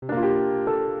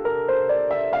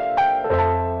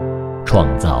创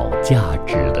造价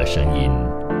值的声音。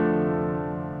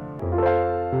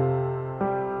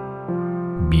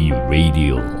Be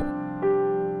Radio。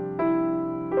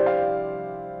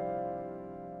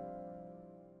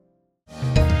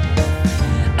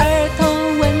儿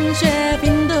童文学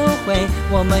品读会，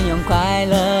我们用快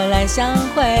乐来相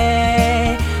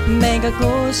会，每个故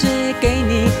事给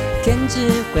你添智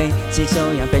慧，吸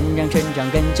收养分让成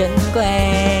长更珍贵。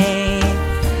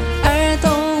儿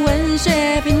童文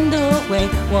学品读会，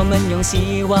我们用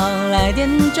希望来点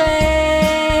缀，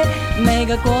每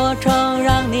个过程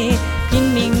让你拼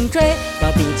命追，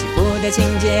高低起伏的情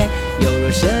节，犹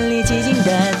如身临其境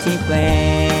的体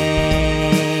会。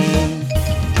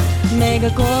每个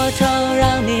过程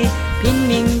让你拼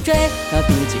命追，高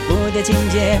低起伏的情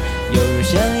节，犹如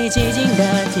身临其境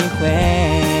的体会。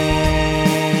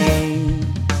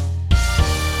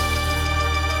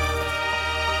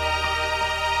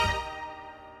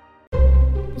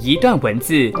一段文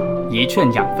字，一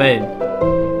寸养分，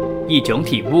一种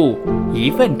体悟，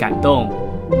一份感动。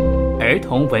儿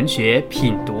童文学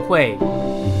品读会，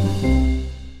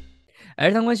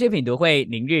儿童文学品读会，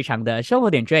您日常的生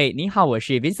活点缀。你好，我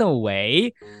是 Vincent 武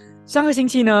维。上个星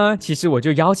期呢，其实我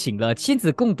就邀请了亲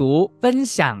子共读分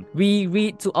享 We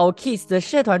Read to Our Kids 的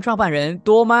社团创办人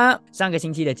多妈。上个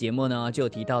星期的节目呢，就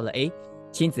提到了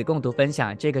亲子共读分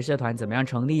享这个社团怎么样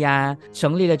成立啊？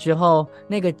成立了之后，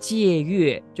那个借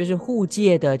阅就是互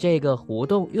借的这个活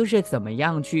动又是怎么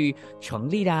样去成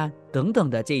立的啊？等等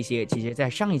的这些，其实在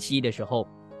上一期的时候，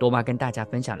多妈跟大家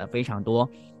分享了非常多。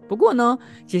不过呢，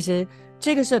其实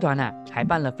这个社团呢，还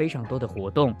办了非常多的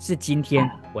活动，是今天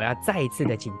我要再一次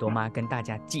的请多妈跟大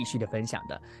家继续的分享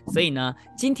的。所以呢，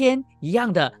今天一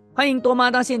样的，欢迎多妈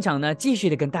到现场呢，继续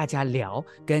的跟大家聊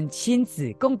跟亲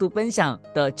子共读分享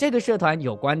的这个社团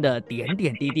有关的点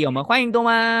点滴滴。我们欢迎多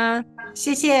妈。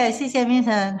谢谢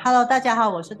Vincent。Hello， 大家好，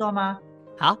我是多妈。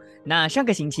好，那上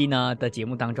个星期呢的节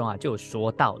目当中啊，就有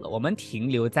说到了，我们停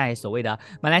留在所谓的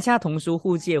马来西亚童书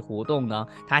互借活动呢，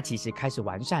它其实开始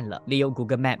完善了，利用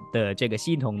Google Map 的这个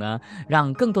系统呢，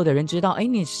让更多的人知道，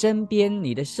你身边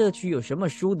你的社区有什么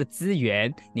书的资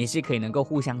源，你是可以能够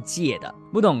互相借的。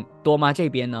不懂多妈这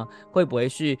边呢，会不会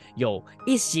是有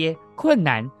一些困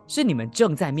难是你们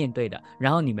正在面对的，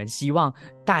然后你们希望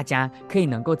大家可以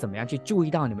能够怎么样去注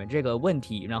意到你们这个问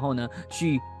题，然后呢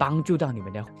去帮助到你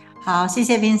们的。好，谢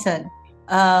谢 Vincent。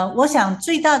我想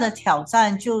最大的挑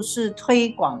战就是推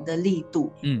广的力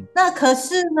度。那可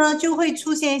是呢，就会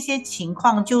出现一些情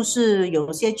况，就是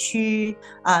有些区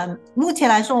目前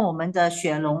来说，我们的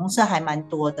雪龙是还蛮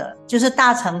多的，就是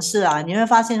大城市啊，你会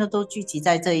发现都聚集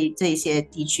在这一些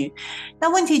地区。那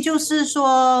问题就是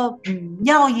说，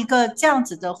要一个这样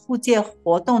子的互借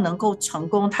活动能够成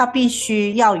功，它必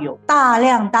须要有大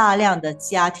量的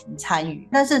家庭参与。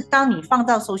但是当你放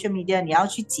到 social media， 你要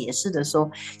去解释的时候，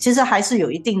其实还是有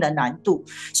一定的难度，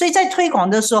所以在推广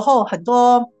的时候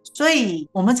所以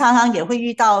我们常常也会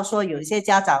遇到说有一些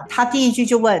家长他第一句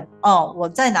就问我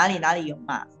在哪里有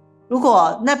嘛，如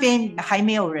果那边还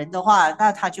没有人的话，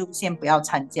那他就先不要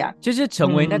参加，就是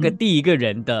成为那个第一个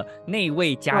人的那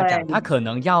位家长，他可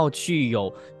能要去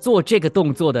有做这个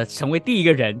动作的，成为第一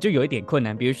个人就有一点困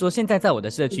难。比如说现在在我的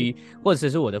社区或者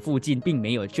是我的附近并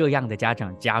没有这样的家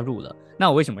长加入了，那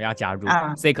我为什么要加入？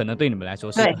所以可能对你们来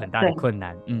说是很大的困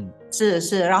难。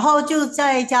是，然后就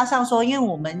再加上说，因为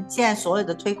我们现在所有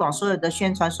的推广、所有的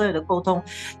宣传、所有的沟通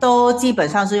都基本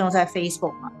上是用在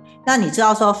Facebook 嘛，那你知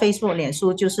道说 Facebook 脸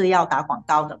书就是要打广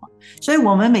告的嘛，所以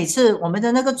我们每次我们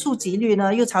的那个触及率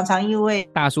呢，又常常因为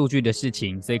大数据的事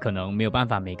情，所以可能没有办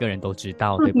法每个人都知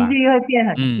道，对吧？触及率会变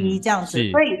很低这样子，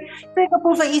所以这个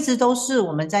部分一直都是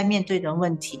我们在面对的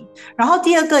问题。然后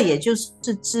第二个也就是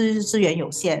资源有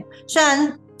限，虽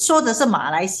然说的是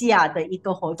马来西亚的一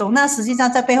个活动，那实际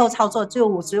上在背后操作只有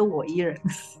我一人，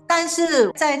但是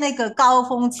在那个高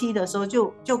峰期的时候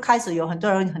就开始有很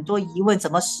多人很多疑问，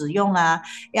怎么使用啊，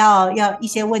要一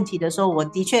些问题的时候，我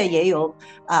的确也有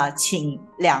请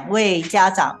2位家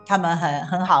长，他们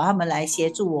很好，他们来协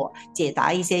助我解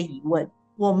答一些疑问。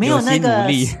我没有那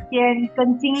个时间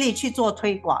跟精力去做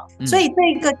推广，所以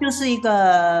这个就是一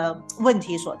个问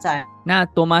题所在。那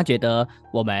多妈觉得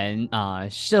我们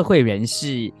社会人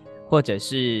士或者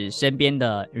是身边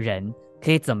的人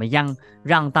可以怎么样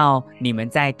让到你们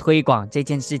在推广这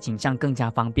件事情上更加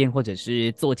方便，或者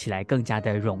是做起来更加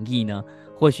的容易呢？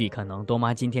或许可能多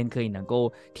妈今天可以能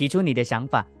够提出你的想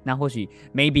法，那或许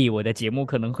maybe 我的节目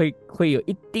可能会有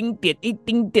一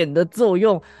丁点的作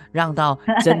用，让到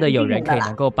真的有人可以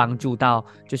能够帮助到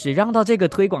就是让到这个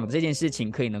推广这件事情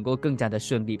可以能够更加的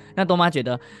顺利。那多妈觉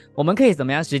得我们可以怎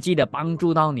么样实际的帮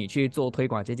助到你去做推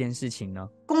广这件事情呢？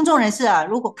公众人士啊，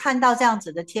如果看到这样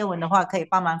子的贴文的话，可以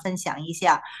帮忙分享一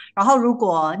下。然后如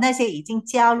果那些已经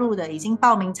加入的、已经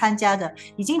报名参加的、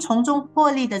已经从中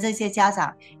获利的这些家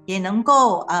长，也能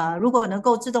够如果能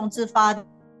够自动自发的，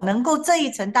能够这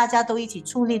一层大家都一起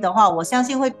出力的话，我相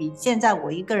信会比现在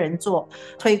我一个人做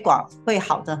推广会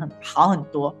好很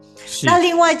多。那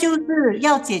另外就是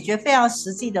要解决非常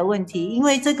实际的问题，因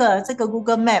为这个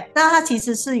Google Map 那它其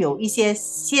实是有一些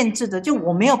限制的，就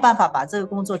我没有办法把这个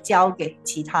工作交给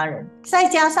其他人，再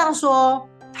加上说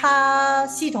它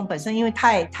系统本身因为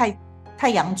太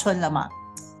阳春了嘛，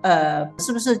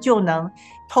是不是就能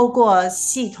透过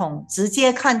系统直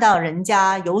接看到人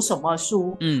家有什么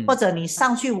书，或者你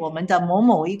上去我们的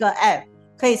某一个 app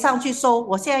可以上去搜，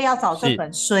我现在要找这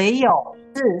本谁有，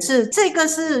是这个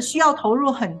是需要投入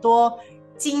很多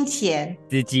金钱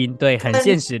资金，对，很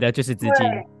现实的就是资金，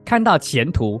看到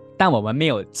前途，但我们没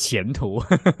有前途。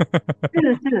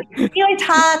是因为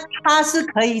它是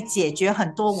可以解决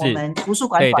很多我们图书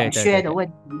馆短缺的问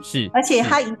题，是，而且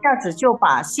它一下子就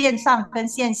把线上跟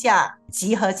线下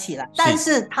集合起来，但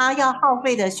是它要耗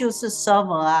费的就是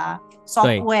server 啊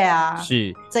software 啊，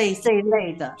是这一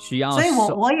类的需要，所以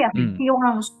我也很希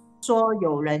望说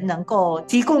有人能够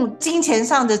提供金钱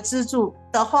上的资助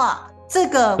的话，这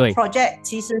个 project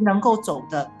其实能够走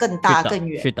得更大更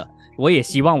远。是的，我也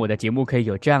希望我的节目可以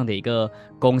有这样的一个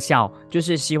功效，就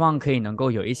是希望可以能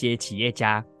够有一些企业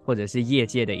家或者是业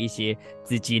界的一些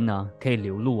资金呢，可以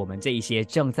流入我们这一些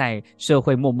正在社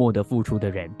会默默的付出的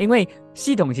人。因为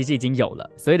系统其实已经有了，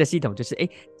所谓的系统就是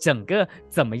整个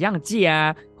怎么样借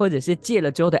啊，或者是借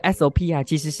了之后的 SOP 啊，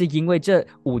其实是因为这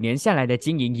5年下来的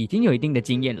经营已经有一定的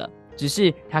经验了，只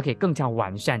是它可以更加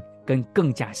完善跟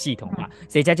更加系统化。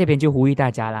所以在这边就呼吁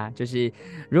大家啦，就是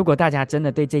如果大家真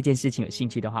的对这件事情有兴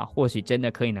趣的话，或许真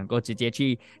的可以能够直接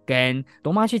去跟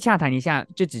多妈去洽谈一下，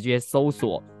就直接搜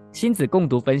索亲子共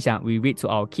读分享 We Read to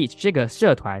Our Kids 这个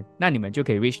社团，那你们就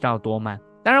可以 reach 到多妈。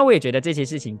当然我也觉得这些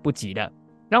事情不急的，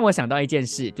让我想到一件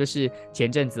事，就是前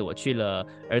阵子我去了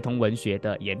儿童文学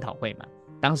的研讨会嘛，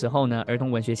当时候呢，儿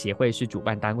童文学协会是主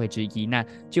办单位之一，那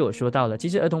就有说到了，其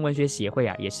实儿童文学协会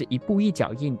啊，也是一步一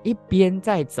脚印，一边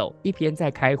在走，一边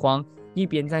在开荒，一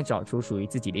边在找出属于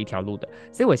自己的一条路的。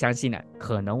所以我相信呢，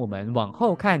可能我们往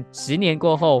后看10年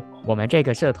过后，我们这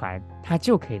个社团它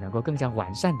就可以能够更加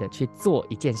完善的去做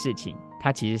一件事情，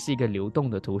它其实是一个流动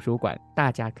的图书馆，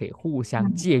大家可以互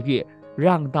相借阅，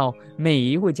让到每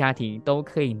一户家庭都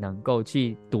可以能够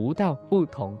去读到不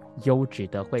同优质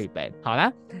的绘本。好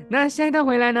啦，那下一段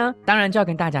回来呢，当然就要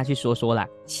跟大家去说说啦，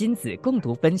亲子共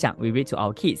读分享 We Read to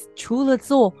Our Kids 除了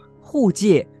做互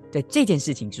借的这件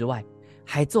事情之外，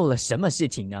还做了什么事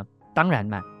情呢？当然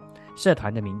嘛，社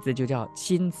团的名字就叫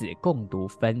亲子共读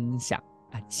分享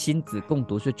啊，亲子共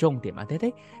读是重点嘛，对不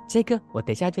对？这个我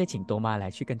等一下就会请多妈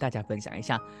来去跟大家分享一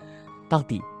下，到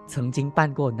底曾经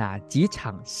办过哪几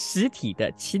场实体的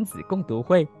亲子共读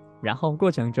会，然后过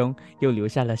程中又留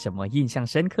下了什么印象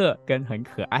深刻跟很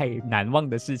可爱难忘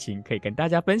的事情可以跟大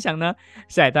家分享呢？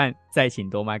下一段再请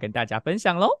多妈跟大家分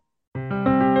享咯。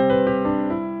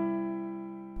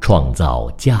创造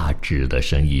价值的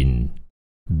声音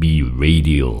Be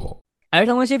Radio 儿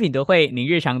童文学品读会，您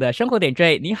日常的生活点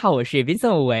缀。你好，我是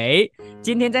Vincent 武维。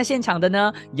今天在现场的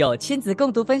呢，有亲子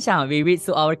共读分享 We Read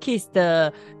to Our Kids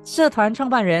的社团创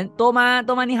办人多妈。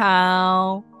多妈你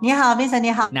好。你好 Vincent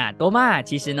你好。那多妈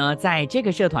其实呢，在这个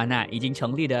社团呢，已经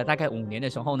成立了大概5年的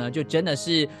时候呢，就真的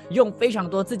是用非常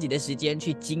多自己的时间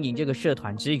去经营这个社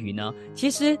团之余呢，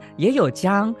其实也有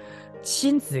将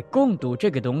亲子共读这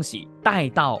个东西带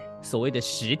到所谓的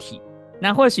实体。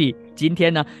那或许今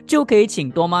天呢，就可以请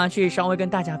多妈去稍微跟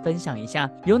大家分享一下，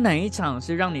有哪一场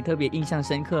是让你特别印象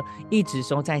深刻，一直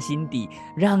收在心底，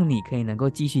让你可以能够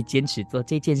继续坚持做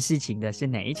这件事情的是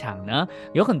哪一场呢？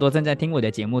有很多正在听我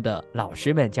的节目的老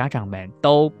师们、家长们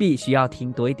都必须要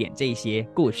听多一点这些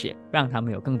故事，让他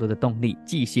们有更多的动力，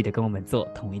继续的跟我们做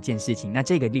同一件事情，那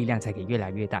这个力量才可以越来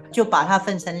越大。就把它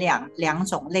分成两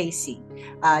种类型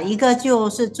一个就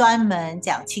是专门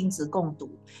讲亲子共读，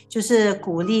就是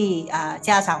鼓励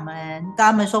家长们跟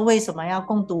他们说为什么要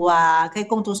共读啊，可以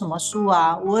共读什么书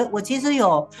啊。我其实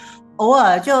有偶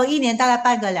尔就1年大概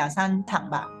办个2-3场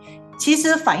吧，其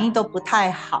实反应都不太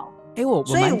好。我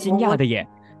蛮惊讶的耶，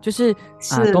就是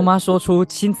多妈说出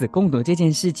亲子共读这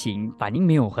件事情反应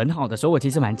没有很好的时候，我其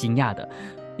实蛮惊讶的，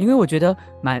因为我觉得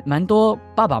蛮多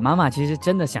爸爸妈妈其实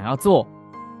真的想要做，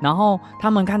然后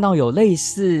他们看到有类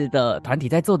似的团体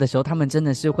在做的时候，他们真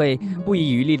的是会不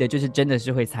遗余力的，就是真的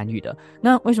是会参与的。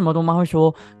那为什么多妈会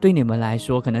说对你们来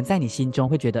说，可能在你心中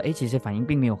会觉得其实反应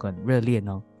并没有很热烈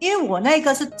呢？因为我那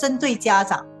个是针对家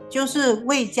长，就是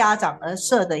为家长而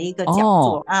设的一个讲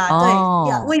座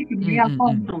对，为什么要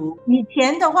共读？以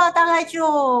前的话大概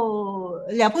就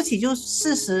了不起就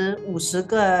40、50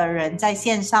个人在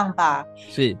线上吧，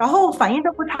是，然后反应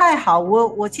都不太好，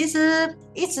我其实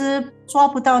一直抓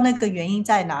不到那个原因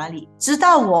在哪里，直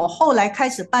到我后来开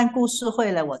始办故事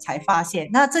会了，我才发现，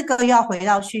那这个要回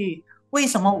到去为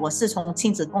什么我是从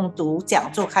亲子共读讲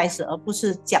座开始，而不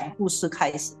是讲故事开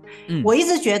始。我一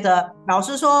直觉得，老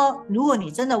实说，如果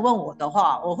你真的问我的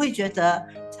话，我会觉得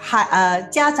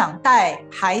家长带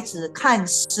孩子看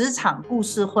10场故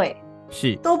事会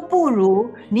是都不如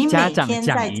你每天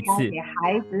在家给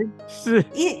孩子是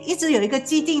一直有一个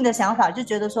既定的想法，就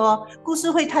觉得说故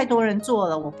事会太多人做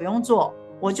了，我不用做，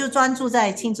我就专注在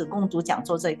亲子共读讲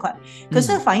座这一块。可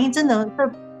是反应真的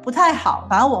不太好，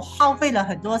反而我耗费了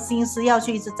很多心思要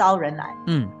去一直招人来。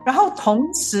然后同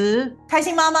时开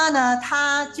心妈妈呢，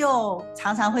她就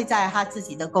常常会在她自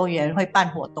己的公园会办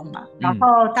活动嘛，然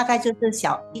后大概就是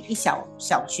一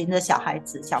小群的小孩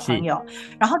子小朋友，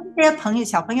然后这些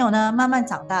小朋友呢慢慢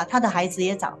长大，他的孩子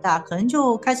也长大，可能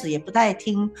就开始也不太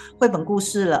听绘本故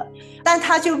事了，但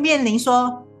他就面临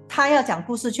说他要讲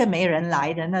故事却没人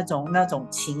来的那种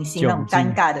情形，那种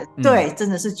尴尬的，对，真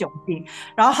的是窘境。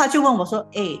然后他就问我说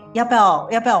要不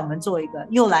要我们做一个，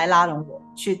又来拉拢我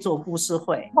去做故事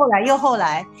会。后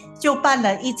来就办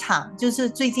了一场，就是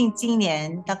最近今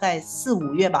年大概4、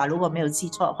5月吧，如果没有记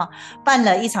错的话，办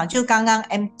了一场，就刚刚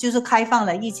就是开放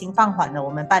了，疫情放缓了，我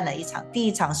们办了一场。第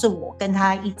一场是我跟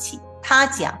他一起，他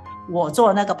讲，我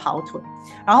做那个跑腿，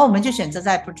然后我们就选择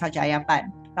在 Putrajaya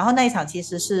办。然后那一场其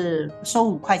实是收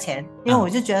5块钱，因为我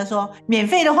就觉得说免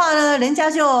费的话呢，人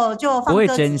家就放鸽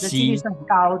子的几率是很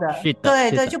高的，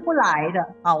对，就不来的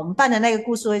啊。我们办的那个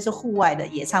故事会是户外的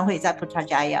野餐会，在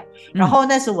Putrajaya。然后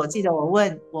那时我记得我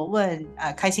问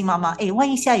开心妈妈，万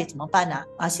一下雨怎么办呢？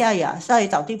下雨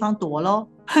找地方躲咯。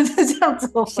就这样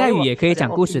子，下雨也可以讲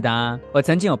故事的啊！我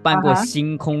曾经有办过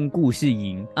星空故事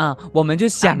营我们就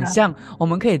想象我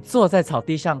们可以坐在草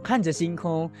地上看着星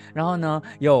空，然后呢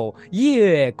有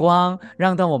月光，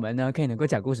让到我们呢可以能够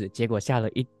讲故事。结果下了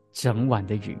一整晚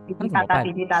的雨，那怎么办？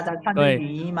滴滴答答唱着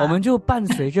雨衣嘛。我们就伴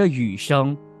随着雨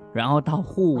声，然后到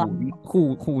户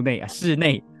内室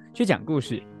内去讲故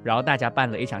事，然后大家办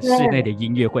了一场室内的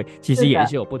音乐会，其实也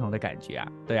是有不同的感觉啊。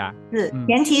对啊，是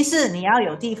前提是你要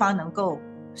有地方能够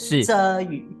遮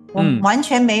雨，我们完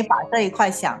全没把这一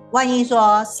块想，万一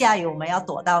说下雨我们要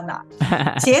躲到哪？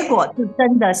结果是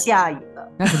真的下雨了，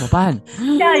那怎么办？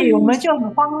下雨我们就很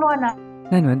慌乱啊。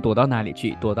那你们躲到哪里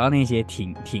去？躲到那些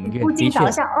庭院？附近找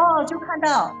一下就看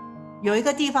到有一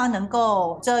个地方能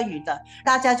够遮雨的，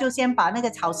大家就先把那个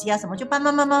草席什么就搬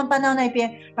到那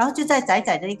边，然后就在窄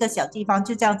窄的一个小地方，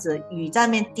就这样子雨在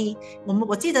那边滴。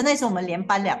我记得那时候我们连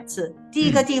搬2次，第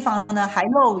一个地方呢还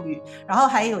漏雨，然后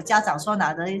还有家长说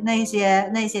拿着那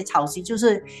些草席，就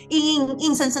是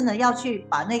硬生生的要去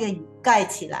把那个雨盖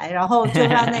起来，然后就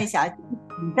让那小孩子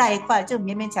你在一块就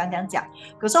勉勉强强讲，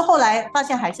可是后来发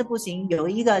现还是不行，有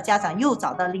一个家长又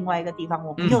找到另外一个地方，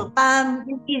我们就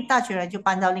一大群人就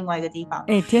搬到另外一个地方。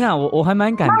天啊，我还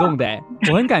蛮感动的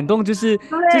我很感动，就是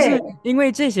因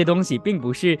为这些东西并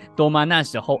不是多妈那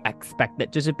时候 expected，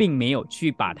 就是并没有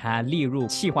去把它列入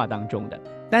企划当中的，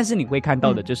但是你会看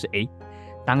到的就是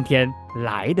当天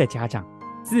来的家长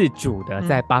自主的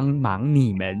在帮忙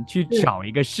你们去找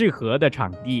一个适合的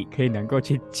场地，可以能够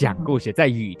去讲故事，在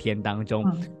雨天当中。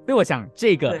所以我想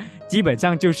这个基本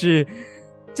上就是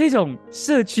这种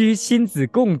社区亲子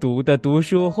共读的读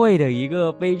书会的一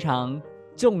个非常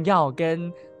重要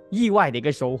跟意外的一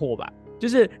个收获吧。就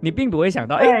是你并不会想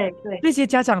到这些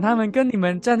家长他们跟你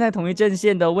们站在同一阵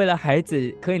线的，为了孩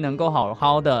子可以能够好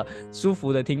好的舒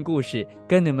服的听故事，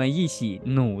跟你们一起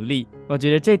努力。我觉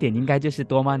得这点应该就是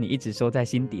多妈你一直收在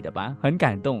心底的吧，很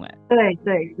感动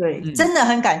对，真的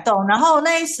很感动。然后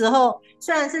那时候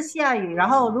虽然是下雨，然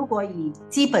后如果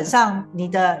基本上你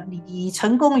以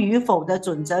成功与否的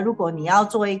准则，如果你要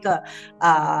做一个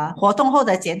活动后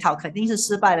的检讨，肯定是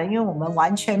失败了，因为我们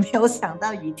完全没有想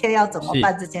到雨天要怎么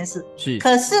办这件事。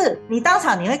可是你当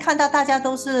场你会看到大家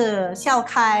都是笑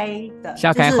开的，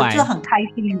笑开怀，就很开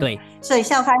心。对，所以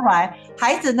笑开怀，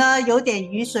孩子呢有点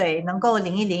雨水能够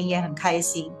淋一淋也很开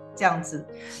心，这样子。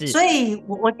所以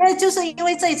我觉得就是因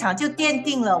为这一场就奠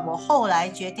定了我后来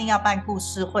决定要办故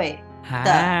事会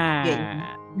的原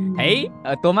因。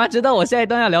多妈知道我下一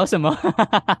段要聊什么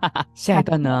下一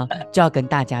段呢就要跟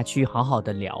大家去好好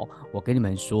的聊。我跟你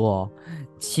们说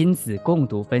亲子共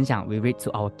读分享 We Read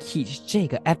to Our Kids 这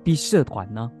个 FB 社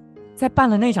团呢，在办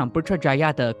了那场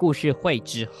Putrajaya 的故事会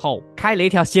之后，开了一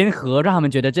条先河，让他们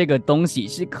觉得这个东西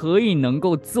是可以能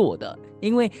够做的，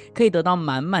因为可以得到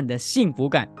满满的幸福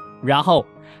感，然后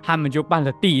他们就办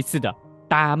了第一次的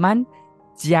达曼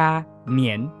嘉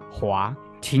年华，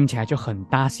听起来就很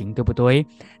大型，对不对？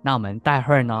那我们待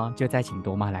会儿呢，就再请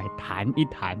多妈来谈一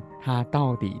谈，她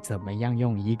到底怎么样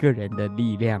用一个人的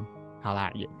力量，好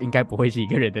啦，也应该不会是一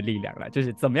个人的力量了，就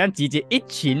是怎么样集结一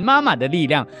群妈妈的力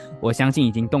量。我相信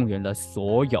已经动员了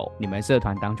所有你们社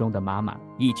团当中的妈妈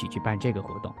一起去办这个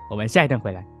活动。我们下一段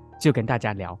回来就跟大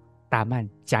家聊达曼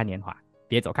嘉年华，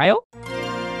别走开哦。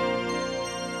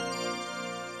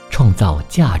创造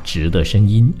价值的声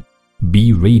音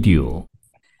B Radio。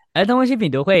儿童文学品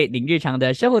读会林日常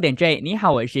的生活点缀，你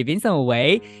好，我是 Vincent 武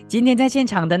维。今天在现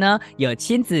场的呢，有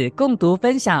亲子共读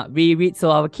分享 We Read to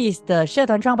Our Kids 的社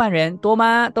团创办人多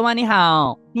妈。多妈你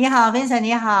好。你好 Vincent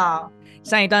你好。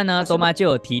上一段呢，多妈就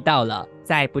有提到了，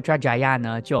在 Putrajaya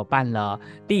呢就有办了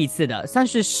第一次的算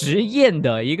是实验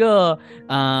的一个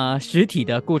实体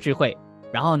的故事会，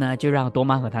然后呢就让多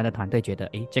妈和她的团队觉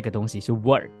得这个东西是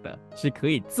work 的，是可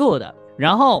以做的，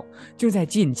然后就在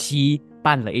近期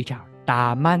办了一场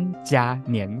达曼嘉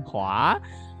年华。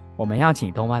我们要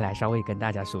请多妈来稍微跟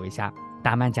大家说一下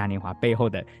达曼嘉年华背后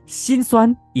的辛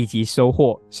酸以及收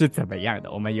获是怎么样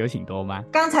的。我们有请多妈。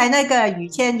刚才那个雨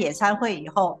天野餐会以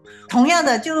后，同样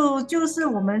的就是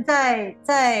我们在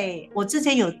我之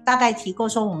前有大概提过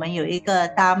说，我们有一个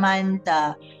达曼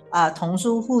的童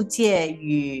书互借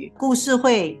与故事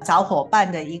会找伙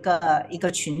伴的一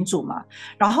个群组嘛，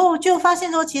然后就发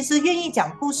现说，其实愿意讲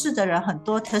故事的人很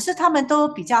多，可是他们都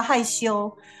比较害羞，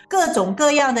各种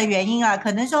各样的原因啊，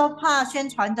可能说怕宣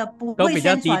传的不会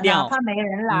宣传啊，怕没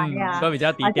人来呀，都比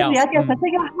较低调，可是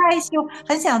又害羞，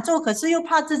很想做，可是又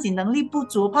怕自己能力不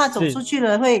足，怕走出去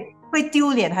了会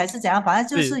丢脸还是怎样，反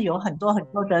正就是有很多很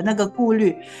多的那个顾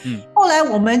虑。后来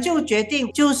我们就决定，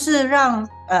就是让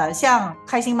像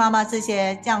开心妈妈这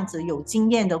些这样子有经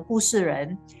验的故事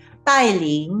人带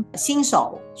领新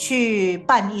手去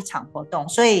办一场活动，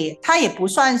所以它也不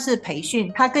算是培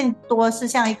训，它更多是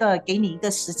像一个给你一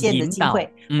个实践的机会，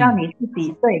让你自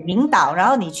己对引导，然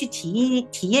后你去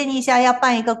体验一下要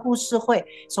办一个故事会，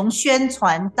从宣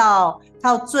传到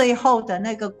最后的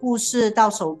那个故事，到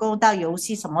手工到游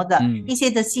戏什么的，一些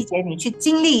的细节你去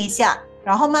经历一下，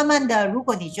然后慢慢的，如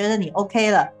果你觉得你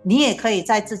OK 了，你也可以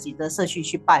在自己的社区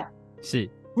去办。是。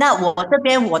那我这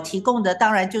边我提供的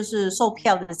当然就是售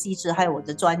票的机制，还有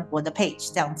我的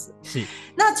page 这样子。是。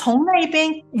那从那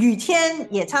边雨天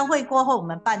野餐会过后，我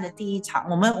们办的第一场，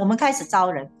我们开始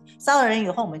招人以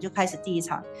后，我们就开始第一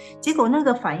场，结果那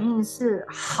个反应是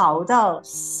好到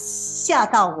吓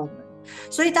到我们，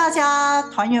所以大家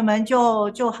团员们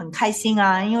就很开心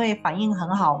啊，因为反应很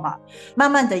好嘛，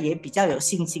慢慢的也比较有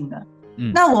信心了。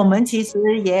那我们其实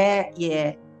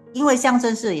也因为象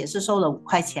征式也是收了5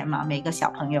块钱嘛，每个小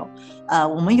朋友，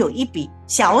我们有一笔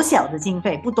小小的经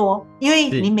费，不多，因为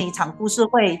你每场故事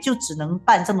会就只能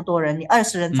办这么多人，你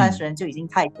20人、30人就已经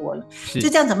太多了，就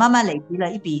这样子慢慢累积了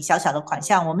一笔小小的款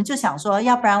项，我们就想说，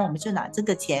要不然我们就拿这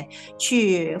个钱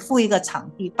去付一个场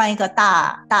地，办一个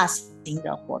大型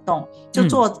的活动，就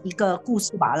做一个故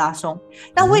事马拉松。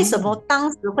那为什么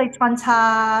当时会穿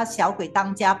插小鬼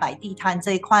当家摆地摊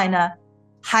这一块呢？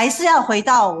还是要回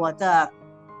到我的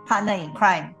partner in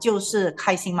crime， 就是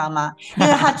开心妈妈，因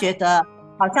为她觉得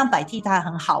好像摆地摊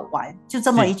很好玩，就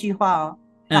这么一句话哦。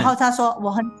然后她说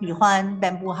我很喜欢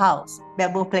Bamboo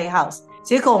Playhouse，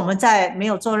 结果我们在没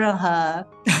有做任何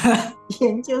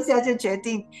研究下就决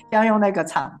定要用那个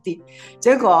场地，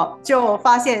结果就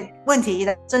发现问题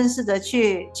了，正式的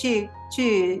去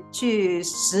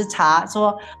实查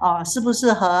说适不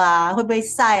适合啊，会不会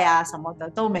晒啊什么的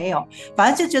都没有，反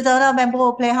正就觉得那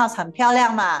Bamboo Playhouse 很漂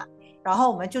亮嘛，然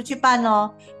后我们就去办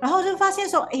咯，然后就发现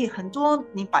说很多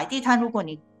你摆地摊，如果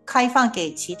你开放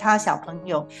给其他小朋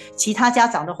友其他家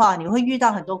长的话，你会遇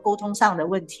到很多沟通上的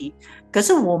问题，可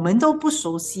是我们都不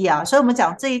熟悉啊，所以我们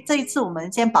讲这一次我们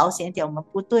先保险一点，我们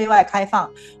不对外开放，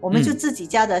我们就自己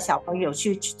家的小朋友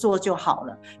去做就好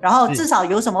了，然后至少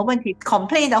有什么问题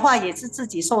complain 的话也是自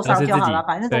己受伤就好了，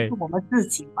反正都是我们自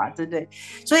己嘛，对不对？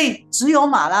所以只有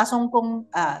马拉松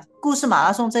故事马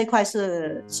拉松这一块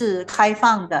是开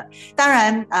放的，当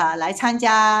然来参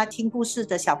加听故事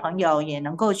的小朋友也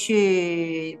能够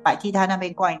去摆地摊那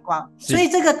边逛一逛，所以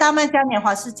这个达曼嘉年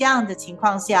华是这样的情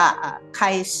况下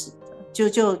开始的，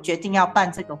就决定要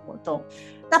办这个活动。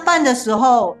那办的时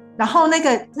候，然后那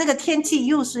个天气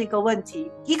又是一个问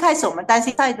题，一开始我们担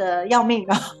心晒得要命，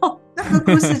然后那个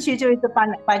故事区就一直搬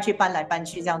来搬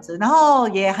去这样子，然后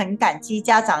也很感激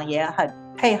家长也很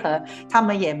配合，他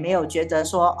们也没有觉得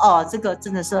说这个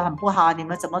真的是很不好，你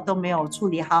们怎么都没有处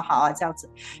理好啊，这样子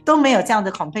都没有这样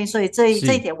的 complaint， 所以这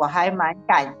一点我还蛮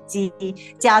感激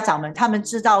家长们，他们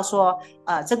知道说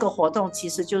这个活动其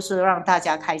实就是让大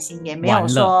家开心，也没有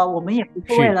说我们也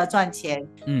不是为了赚钱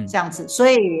这样子，所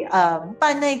以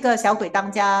办那个小鬼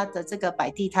当家的这个摆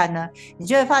地摊呢，你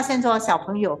就会发现说小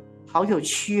朋友好有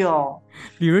趣哦。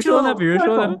比如说呢，各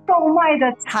种售卖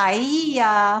的才艺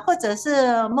啊，或者是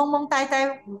懵懵呆呆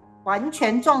完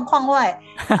全状况外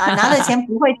拿了钱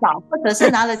不会找，或者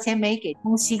是拿了钱没给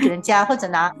东西给人家，或者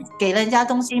给人家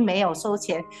东西没有收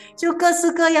钱，就各式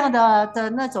各样的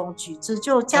那种举止，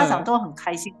就家长都很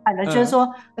开心看的，觉得说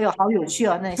哎呦好有趣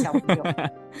哦，那小朋友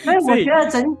所以我觉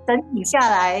得整体下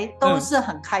来都是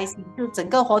很开心，就整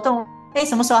个活动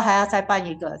什么时候还要再办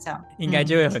一个这样，应该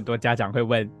就会很多家长会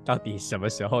问到底什么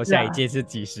时候下一届是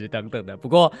几时等等的。不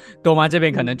过多妈这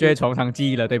边可能就会从长计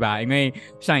议了，对吧？因为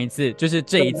上一次就是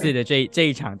这一次的这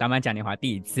一场大妈嘉年华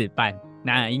第一次办，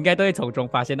那应该都会从中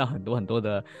发现到很多很多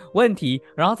的问题，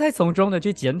然后再从中的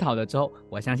去检讨了之后，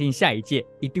我相信下一届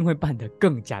一定会办得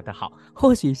更加的好。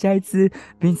或许下一次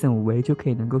Vincent 武维就可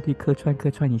以能够去客串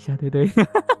一下，对不对？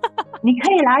你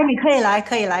可以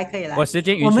来。我时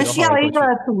间允许，我们需要一个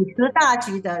主持大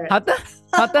局的人。好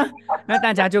的，那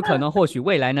大家就可能或许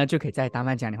未来呢，就可以在大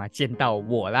妈嘉年华见到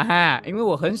我了哈，因为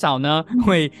我很少呢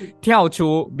会跳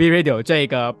出 B Radio 这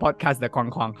个 podcast 的框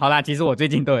框。好啦，其实我最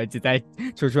近都一直在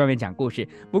出去外面讲故事，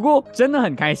不过真的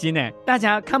很开心耶，大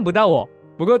家看不到我。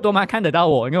不过多妈看得到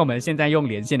我，因为我们现在用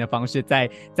连线的方式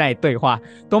在对话。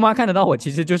多妈看得到我，其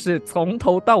实就是从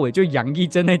头到尾就洋溢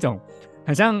着那种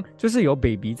好像就是有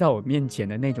baby 在我面前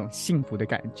的那种幸福的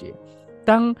感觉。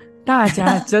当大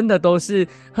家真的都是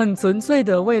很纯粹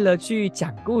的为了去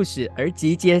讲故事而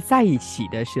集结在一起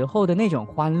的时候的那种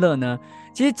欢乐呢，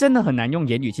其实真的很难用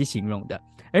言语去形容的。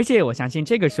而且我相信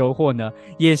这个收获呢，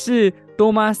也是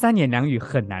多妈三言两语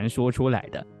很难说出来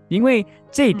的，因为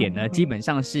这一点呢，基本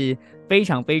上是非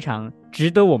常非常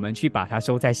值得我们去把它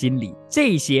收在心里，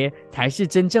这一些才是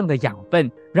真正的养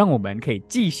分，让我们可以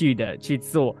继续的去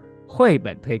做绘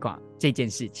本推广这件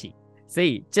事情。所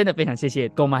以真的非常谢谢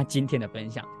多妈今天的分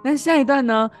享。那下一段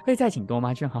呢，会再请多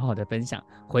妈去好好的分享，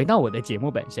回到我的节目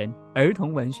本身，儿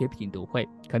童文学品读会。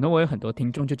可能我有很多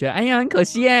听众就觉得，哎呀，很可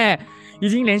惜耶，已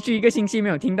经连续1个星期没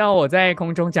有听到我在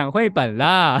空中讲绘本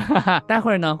了。待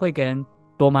会儿呢，会跟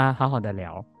多妈好好的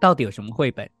聊，到底有什么绘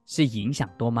本是影响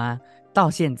多妈到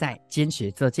现在坚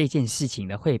持做这件事情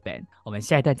的绘本。我们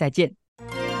下一段再见。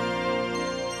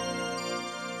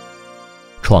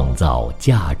创造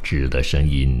价值的声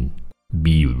音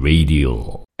B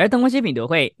Radio 儿童文学品读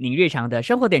会，您日常的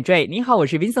生活点缀。你好，我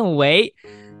是 Vincent 武维。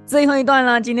最后一段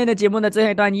了，今天的节目的最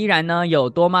后一段依然呢有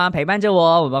多妈陪伴着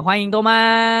我，我们欢迎多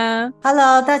妈。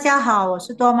Hello， 大家好，我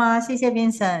是多妈，谢谢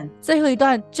Vincent。最后一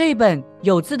段这本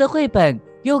有字的绘本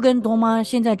又跟多妈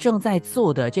现在正在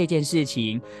做的这件事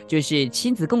情，就是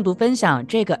亲子共读分享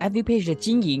这个 FB Page 的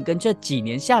经营，跟这几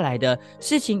年下来的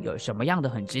事情有什么样的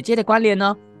很直接的关联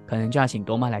呢？可能就要请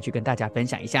多妈来去跟大家分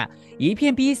享一下一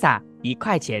片披萨1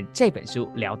块钱这本书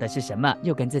聊的是什么，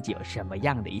又跟自己有什么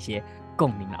样的一些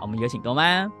共鸣了。我们有请多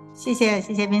妈。谢谢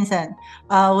Vincent。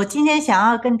我今天想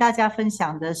要跟大家分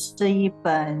享的是一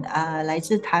本来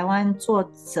自台湾作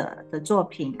者的作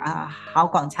品郝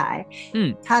广才。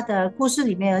他的故事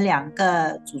里面有2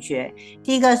个主角，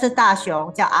第一个是大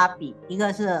熊叫阿比，一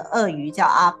个是鳄鱼叫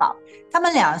阿宝。他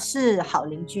们俩是好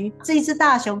邻居。这一只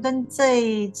大熊跟这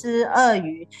一只鳄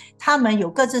鱼，他们有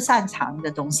各自擅长的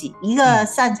东西，一个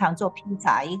擅长做披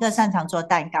萨，一个擅长做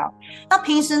蛋糕。那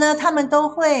平时呢，他们都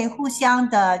会互相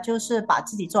的就是把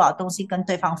自己做好的东西跟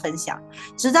对方分享。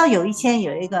直到有一天，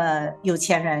有一个有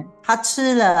钱人，他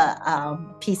吃了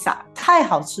披萨太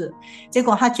好吃，结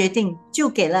果他决定就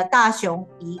给了大熊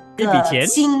一个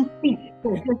金币，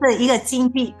就是一个金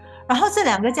币。然后这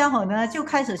2个家伙呢就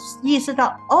开始意识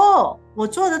到，我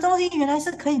做的东西原来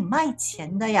是可以卖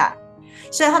钱的呀，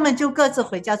所以他们就各自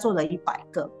回家做了100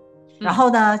个，然后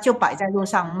呢就摆在路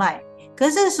上卖。可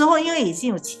是这时候因为已经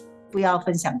有钱不要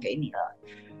分享给你了，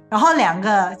然后2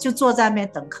个就坐在那边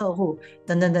等客户，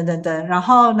等，然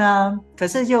后呢可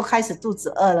是就开始肚子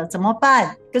饿了，怎么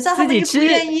办？可是他们又不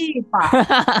愿意吧对，他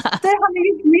们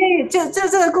又不愿意。就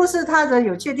这个故事它的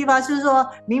有趣的地方就是说，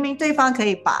明明对方可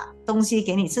以把东西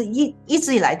给你，是一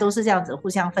直以来都是这样子互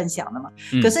相分享的嘛。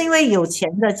可是因为有钱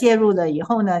的介入了以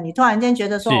后呢，你突然间觉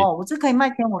得说，我这可以卖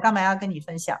钱，我干嘛要跟你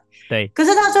分享？对。可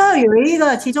是到最后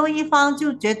有其中一方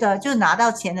就觉得，就拿到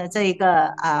钱的这一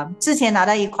个之前拿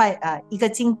到一个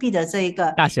金币的这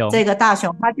个大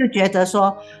熊，他就觉得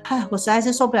说，我实在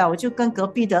是受不了，我就跟隔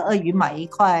壁的鳄鱼买一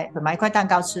块蛋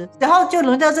糕吃。然后就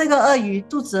轮到这个鳄鱼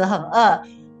肚子很饿，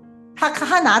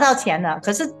他拿到钱了，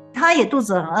可是他也肚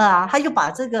子很饿啊，他又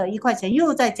把这个1块钱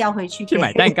又再交回去去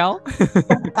买蛋糕，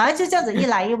反正就这样子一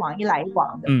来一往一来一往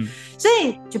的，所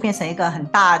以就变成一个很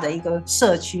大的一个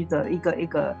社区的一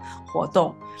个活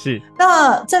动。是，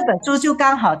那这本书就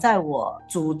刚好在我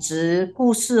组织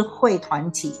故事会团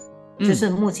体，就是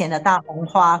目前的大红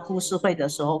花故事会的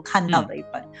时候看到的一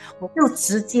本，我就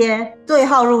直接对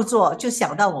号入座，就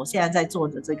想到我现在在做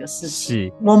的这个事情。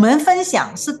是，我们分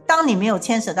享是当你没有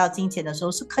牵扯到金钱的时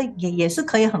候，是可以也是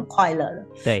可以很快乐的。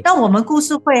对，但我们故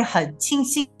事会很庆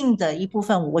幸的一部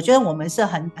分，我觉得我们是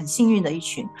很幸运的一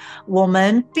群，我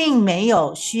们并没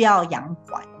有需要养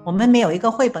管，我们没有一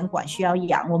个绘本馆需要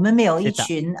养，我们没有一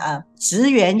群职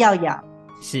员要养，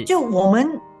是，就我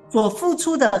们所付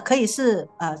出的可以是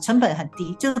成本很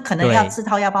低，就可能要自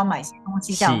掏腰包买些东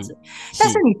西这样子，但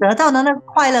是你得到的那个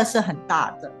快乐是很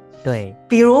大的。对，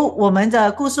比如我们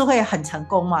的故事会很成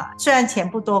功嘛，虽然钱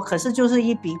不多，可是就是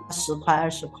一笔10块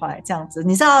20块这样子，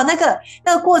你知道那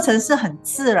个过程是很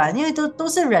自然，因为都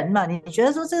是人嘛，你觉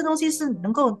得说这个东西是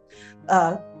能够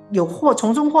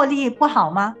从中获利不好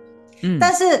吗？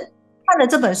但是看了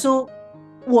这本书，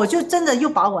我就真的又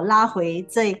把我拉回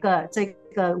这个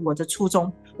我的初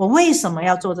衷，我为什么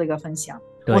要做这个分享？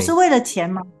我是为了钱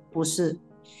吗？不是。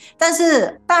但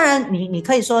是当然你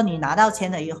可以说你拿到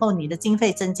钱了以后，你的经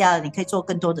费增加了，你可以做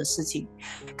更多的事情。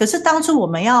可是当初我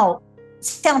们要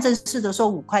象征式的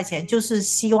说5块钱，就是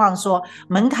希望说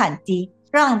门槛低，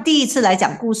让第一次来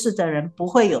讲故事的人不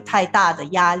会有太大的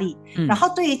压力，然后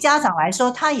对于家长来说，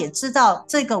他也知道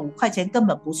这个5块钱根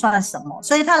本不算什么，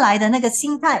所以他来的那个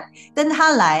心态跟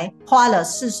他来花了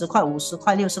40块50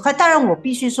块60块，当然我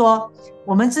必须说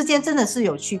我们之间真的是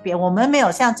有区别，我们没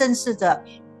有像正式的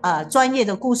专业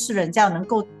的故事人这样能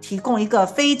够提供一个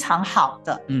非常好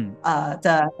的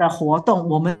的活动，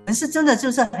我们是真的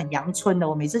就是很阳春的，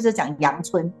我每次就讲阳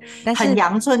春，很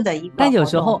阳春的一个活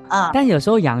动。但有时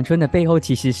候阳春的背后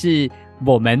其实是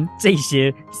我们这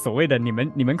些所谓的你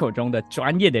们口中的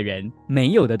专业的人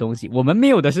没有的东西。我们没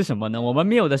有的是什么呢？我们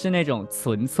没有的是那种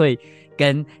纯粹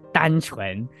跟单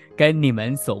纯，跟你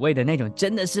们所谓的那种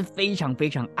真的是非常非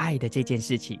常爱的这件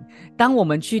事情。当我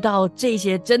们去到这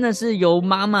些真的是由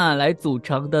妈妈来组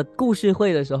成的故事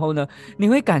会的时候呢，你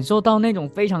会感受到那种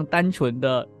非常单纯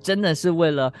的，真的是为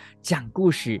了讲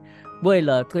故事，为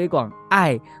了推广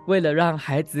爱，为了让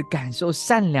孩子感受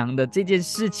善良的这件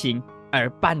事情而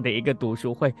办的一个读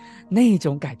书会，那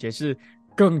种感觉是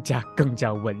更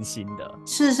加温馨的。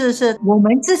是，我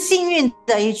们是幸运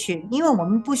的一群，因为我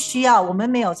们不需要，我们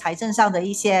没有财政上的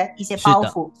一些包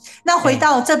袱。那回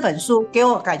到这本书，给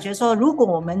我感觉说，如果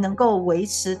我们能够维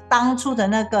持当初的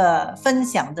那个分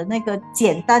享的那个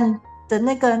简单的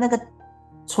那个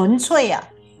纯粹啊，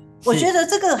我觉得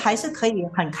这个还是可以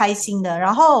很开心的。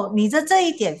然后你的这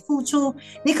一点付出，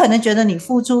你可能觉得你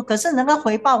付出，可是那个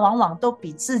回报往往都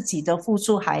比自己的付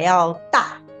出还要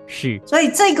大。是，所以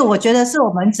这个我觉得是我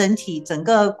们整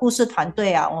个故事团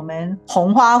队啊，我们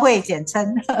红花会简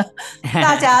称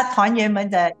大家团员们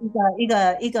的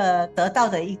一个得到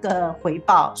的一个回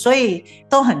报，所以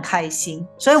都很开心。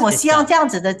所以我希望这样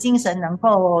子的精神能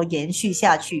够延续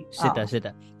下去。是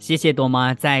的，谢谢多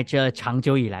妈在这长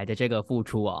久以来的这个付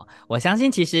出哦。我相信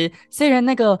其实虽然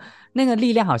那个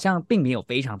力量好像并没有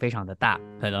非常非常的大，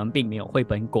可能并没有绘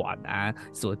本馆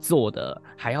所做的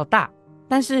还要大，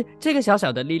但是这个小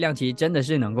小的力量其实真的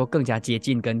是能够更加接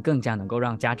近，跟更加能够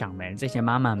让家长们这些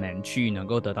妈妈们去能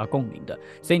够得到共鸣的，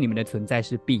所以你们的存在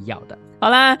是必要的。好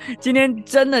啦，今天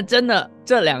真的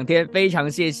这2天非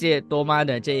常谢谢多妈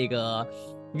的这个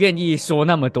愿意说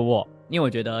那么多因为我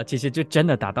觉得其实就真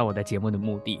的达到我的节目的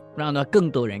目的，让更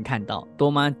多人看到多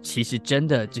妈其实真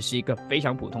的只是一个非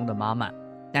常普通的妈妈，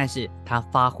但是她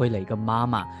发挥了一个妈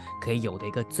妈可以有的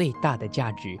一个最大的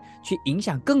价值，去影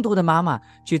响更多的妈妈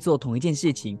去做同一件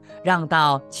事情，让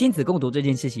到亲子共读这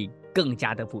件事情更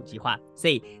加的普及化。所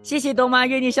以谢谢多妈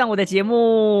愿意上我的节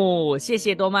目，谢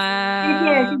谢多妈。谢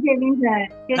谢Vincent，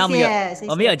那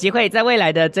我们有机会在未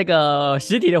来的这个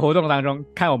实体的活动当中，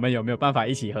看我们有没有办法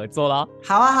一起合作咯。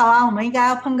好啊，我们应该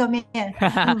要碰个面。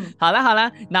好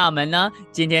了，那我们呢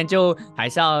今天就还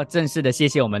是要正式的谢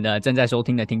谢我们的正在收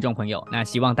听的听众朋友，那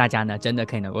希望大家呢真的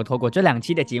可以能够透过这2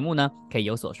期的节目呢可以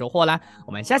有所收获啦。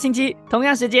我们下星期同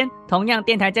样时间同样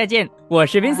电台再见，我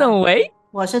是 Vincent 武维，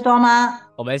我是多妈，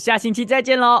我们下星期再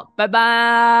见咯，拜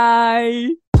拜。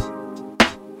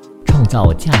创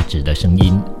造价值的声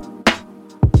音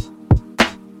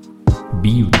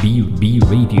B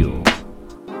Radio